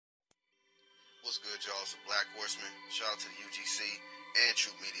What's good, y'all? It's the Black Horseman. Shout out to the UGC and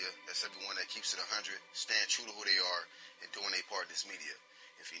True Media. That's everyone that keeps it 100, staying true to who they are, and doing their part in this media.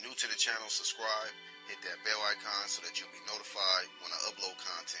 If you're new to the channel, subscribe, hit that bell icon so that you'll be notified when I upload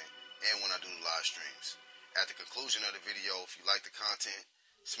content and when I do the live streams. At the conclusion of the video, if you like the content,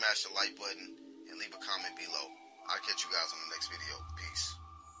 smash the like button and leave a comment below. I'll catch you guys on the next video. Peace.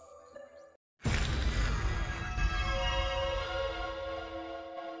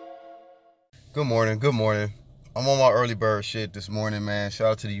 Good morning, good morning. I'm on my early bird shit this morning, man. Shout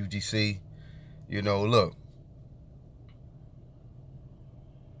out to the UGC. You know, look,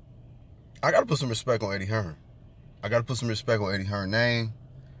 I gotta put some respect on Eddie Hearn. I gotta put some respect on Eddie Hearn's name.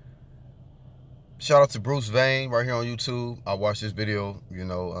 Shout out to Bruce Vane right here on YouTube. I watched this video, you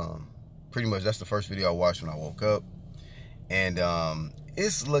know, pretty much that's the first video I watched when I woke up. And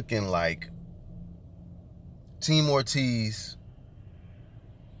it's looking like Team Ortiz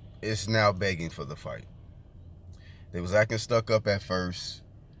is now begging for the fight. They was acting stuck up at first,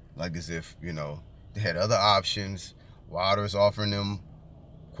 like as if, you know, they had other options. Wilder's offering them,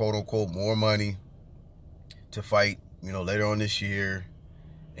 quote unquote, more money to fight, you know, later on this year.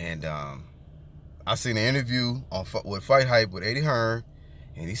 And I seen an interview on with Fight Hype with Eddie Hearn,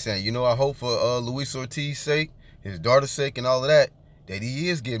 and he's saying, you know, I hope for Luis Ortiz's sake, his daughter's sake, and all of that, that he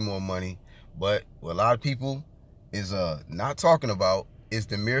is getting more money. But what a lot of people is not talking about is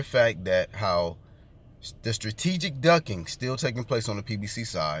the mere fact that how the strategic ducking still taking place on the PBC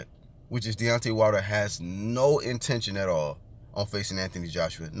side, which is Deontay Wilder has no intention at all on facing Anthony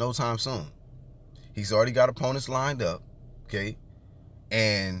Joshua no time soon. He's already got opponents lined up, okay?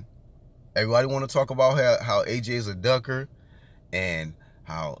 And everybody want to talk about how AJ is a ducker and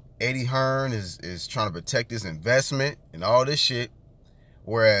how Eddie Hearn is trying to protect his investment and all this shit.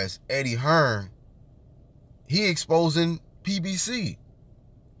 Whereas Eddie Hearn, he exposing PBC.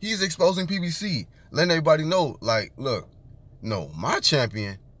 He's exposing PBC, letting everybody know, like, look, no, my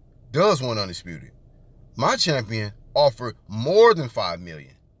champion does want undisputed. My champion offered more than $5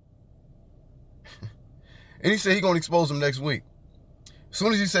 million. And he said he's going to expose him next week. As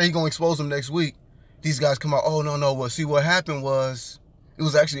soon as he said he's going to expose him next week, these guys come out, oh, no, well, see, what happened was, it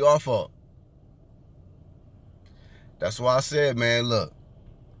was actually our fault. That's why I said, man, look,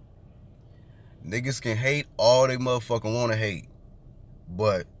 niggas can hate all they motherfucking want to hate.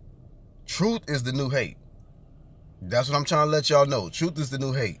 But truth is the new hate. That's what I'm trying to let y'all know. Truth is the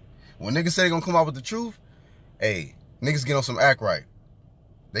new hate. When niggas say they're going to come out with the truth, hey, niggas get on some act right.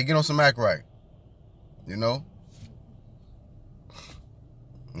 They get on some act right. You know?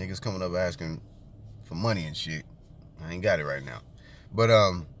 Niggas coming up asking for money and shit. I ain't got it right now. But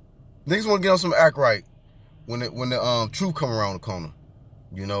niggas want to get on some act right when the truth come around the corner.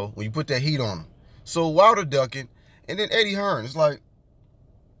 You know? When you put that heat on them. So Wilder ducking, and then Eddie Hearn. It's like,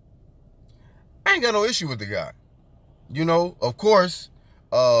 I ain't got no issue with the guy. You know, of course,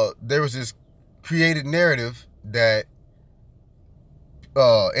 there was this created narrative that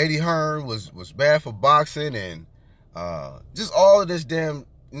Eddie Hearn was bad for boxing and just all of this damn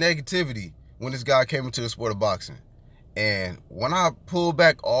negativity when this guy came into the sport of boxing. And when I pull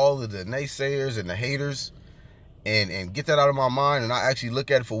back all of the naysayers and the haters and get that out of my mind and I actually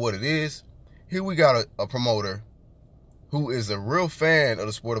look at it for what it is, here we got a promoter who is a real fan of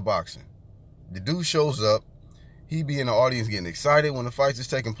the sport of boxing. The dude shows up. He be in the audience getting excited when the fights is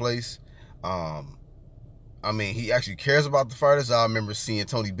taking place. I mean, he actually cares about the fighters. I remember seeing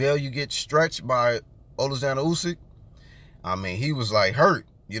Tony Bellew get stretched by Alexander Usyk. I mean, he was like hurt.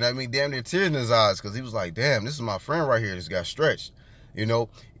 You know what I mean? Damn near tears in his eyes because he was like, damn, this is my friend right here. This got stretched. You know,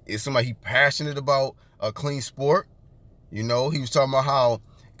 it's somebody he passionate about a clean sport. You know, he was talking about how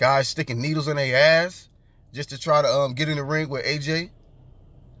guys sticking needles in their ass just to try to get in the ring with AJ.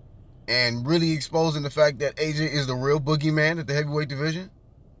 And really exposing the fact that AJ is the real boogeyman at the heavyweight division.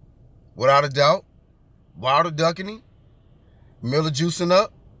 Without a doubt. Wilder ducking him. Miller juicing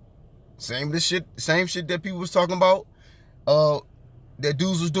up. Same shit that people was talking about that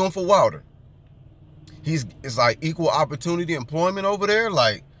dudes was doing for Wilder. It's like equal opportunity employment over there.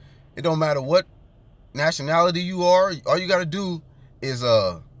 Like, it don't matter what nationality you are. All you got to do is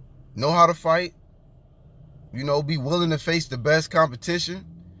know how to fight. You know, be willing to face the best competition.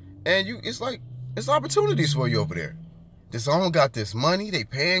 And it's like, it's opportunities for you over there. This own got this money. They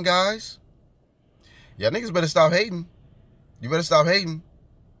paying guys. Y'all niggas better stop hating. You better stop hating.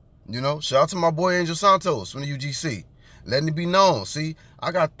 You know, shout out to my boy Angel Santos from the UGC. Letting it be known. See,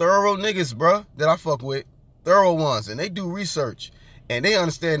 I got thorough niggas, bruh, that I fuck with. Thorough ones. And they do research. And they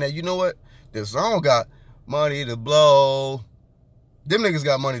understand that, you know what? This song got money to blow. Them niggas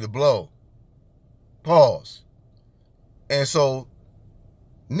got money to blow. Pause. And so,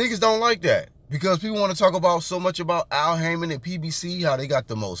 niggas don't like that. Because people want to talk about so much about Al Heyman and PBC, how they got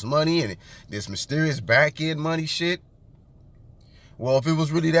the most money and this mysterious back-end money shit. Well, if it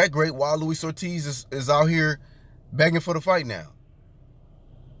was really that great, why Luis Ortiz is out here begging for the fight now?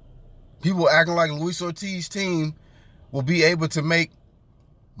 People acting like Luis Ortiz's team will be able to make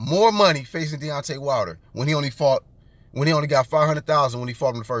more money facing Deontay Wilder when he only got $500,000 when he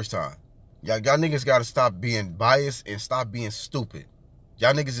fought him the first time. Y'all niggas got to stop being biased and stop being stupid.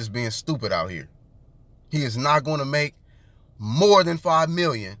 Y'all niggas is being stupid out here. He is not going to make more than $5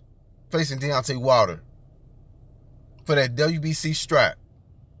 million facing Deontay Wilder for that WBC strap.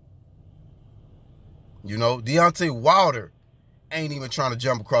 You know, Deontay Wilder ain't even trying to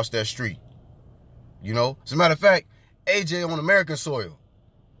jump across that street. You know, as a matter of fact, AJ on American soil.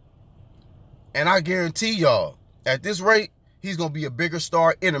 And I guarantee y'all, at this rate, he's going to be a bigger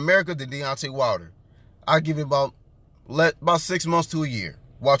star in America than Deontay Wilder. I give him about 6 months to a year.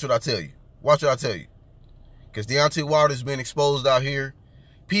 Watch what I tell you. Watch what I tell you. Because Deontay Wilder's been exposed out here.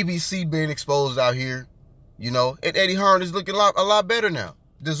 PBC being exposed out here. You know, and Eddie Hearn is looking a lot better now.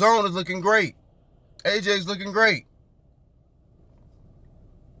 The Zone is looking great. AJ's looking great.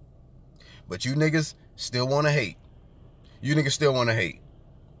 But you niggas still want to hate. You niggas still want to hate.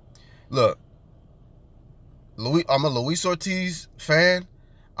 Look, I'm a Luis Ortiz fan.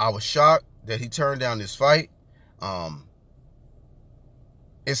 I was shocked that he turned down this fight.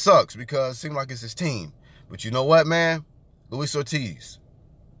 It sucks because it seemed like it's his team. But you know what, man? Luis Ortiz,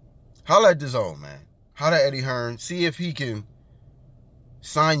 holla at the Zone, man. Holla at Eddie Hearn. See if he can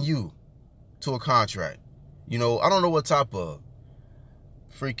sign you to a contract. You know, I don't know what type of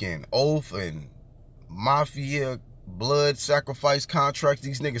freaking oath and mafia blood sacrifice contracts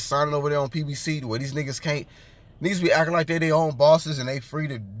these niggas signing over there on PBC, where these niggas be acting like they their own bosses and they free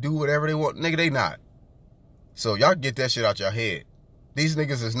to do whatever they want. Nigga, they not. So y'all get that shit out your head. These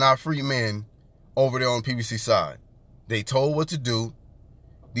niggas is not free men over there on PBC side. They told what to do.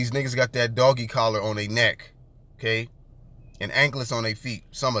 These niggas got that doggy collar on their neck, okay? And anklets on their feet,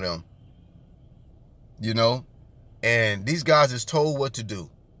 some of them. You know? And these guys is told what to do.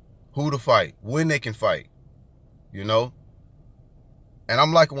 Who to fight. When they can fight. You know? And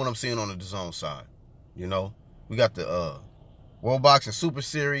I'm liking what I'm seeing on the DAZN side. You know? We got the World Boxing Super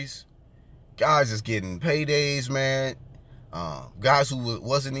Series. Guys is getting paydays, man. Guys who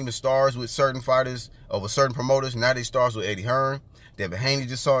wasn't even stars with certain fighters or with certain promoters, now they stars with Eddie Hearn. Devin Haney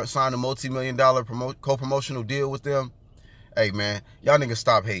just signed a multi-million-dollar co-promotional deal with them. Hey, man, y'all niggas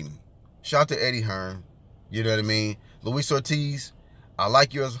stop hating. Shout out to Eddie Hearn. You know what I mean? Luis Ortiz, I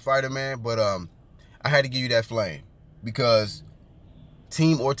like you as a fighter, man, but I had to give you that flame because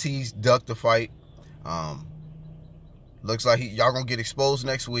Team Ortiz ducked the fight. Looks like y'all gonna get exposed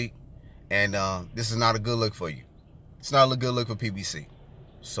next week, and this is not a good look for you. It's not a good look for PBC.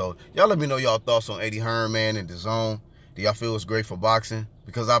 So y'all let me know y'all thoughts on Eddie Hearn, man, and DAZN. Do y'all feel it's great for boxing?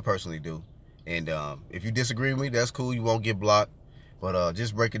 Because I personally do. And if you disagree with me, that's cool. You won't get blocked. But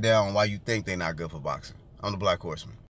just break it down on why you think they're not good for boxing. I'm the Black Horseman.